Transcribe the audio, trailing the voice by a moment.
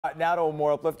Now to a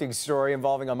more uplifting story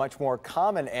involving a much more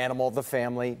common animal, the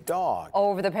family dog.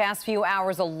 Over the past few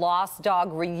hours, a lost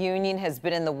dog reunion has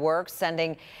been in the works,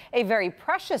 sending a very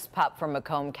precious pup from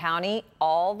Macomb County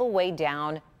all the way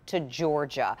down to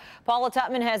Georgia. Paula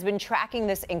Tutman has been tracking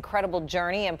this incredible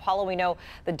journey, and Paula, we know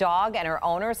the dog and her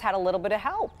owners had a little bit of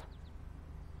help.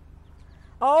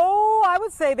 Oh, I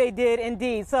would say they did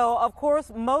indeed. So, of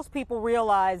course, most people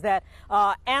realize that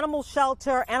animal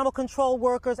shelter, animal control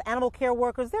workers, animal care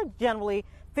workers, they're generally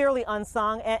fairly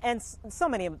unsung, and so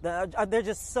many of them, they're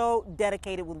just so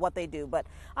dedicated with what they do. But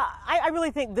I really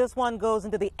think this one goes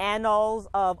into the annals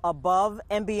of above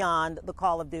and beyond the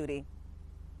call of duty.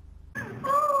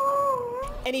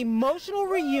 An emotional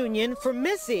reunion for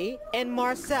Missy and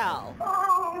Marcel.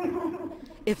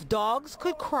 If dogs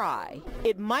could cry,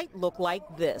 it might look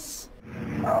like this.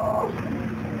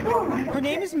 Her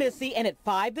name is Missy, and at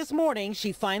 5 this morning,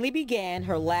 she finally began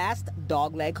her last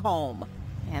dogleg home.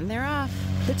 And they're off.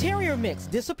 The terrier mix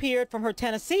disappeared from her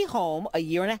Tennessee home a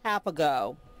year and a half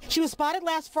ago. She was spotted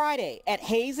last Friday at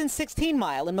Hayes and 16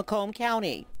 Mile in Macomb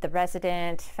County. The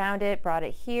resident found it, brought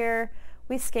it here.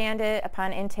 We scanned it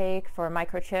upon intake for a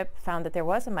microchip, found that there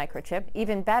was a microchip.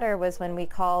 Even better was when we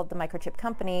called the microchip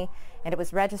company and it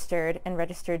was registered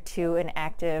to an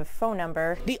active phone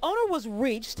number. The owner was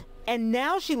reached, and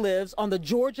now she lives on the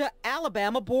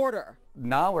Georgia-Alabama border.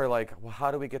 Now we're like, well,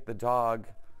 how do we get the dog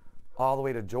all the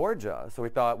way to Georgia? So we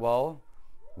thought, well,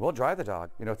 we'll drive the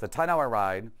dog. You know, it's a 10-hour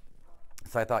ride.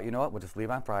 So I thought, you know what, we'll just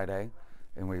leave on Friday.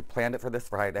 And we planned it for this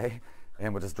Friday.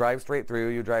 And we'll just drive straight through.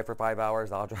 You drive for 5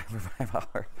 hours, I'll drive for 5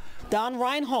 hours. Don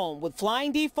Reinholm with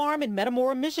Flying D Farm in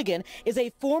Metamora, Michigan, is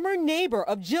a former neighbor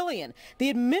of Jillian,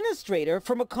 the administrator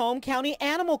for Macomb County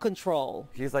Animal Control.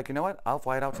 He's like, you know what, I'll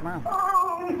fly it out tomorrow.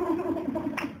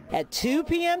 At 2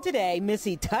 p.m. today,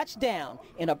 Missy touched down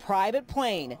in a private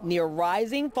plane near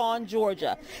Rising Fawn,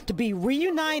 Georgia, to be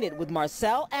reunited with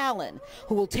Marcel Allen,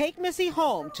 who will take Missy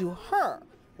home to her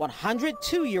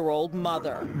 102-year-old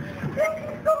mother.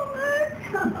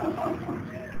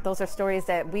 Those are stories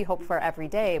that we hope for every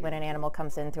day when an animal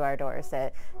comes in through our doors,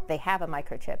 that they have a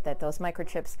microchip, that those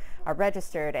microchips are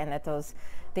registered, and that the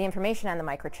information on the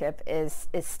microchip is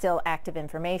still active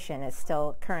information, is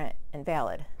still current and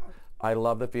valid. I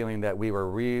love the feeling that we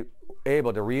were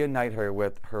able to reunite her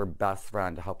with her best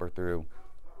friend to help her through,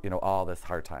 you know, all this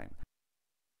hard time.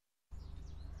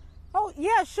 Oh,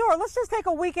 yeah, sure. Let's just take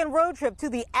a weekend road trip to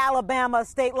the Alabama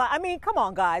state line. I mean, come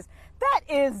on, guys. That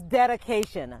is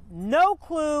dedication. No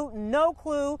clue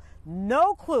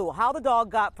how the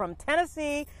dog got from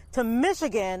Tennessee to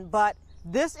Michigan, but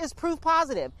this is proof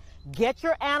positive. Get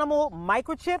your animal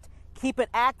microchipped, keep it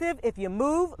active. If you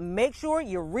move, make sure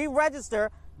you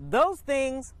re-register. Those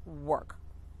things work.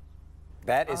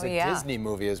 That is a Disney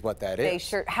movie is what that is. They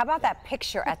sure. How about that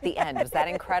picture at the end? Was that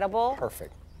incredible?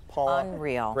 Perfect. Paula,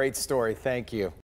 unreal. Great story. Thank you.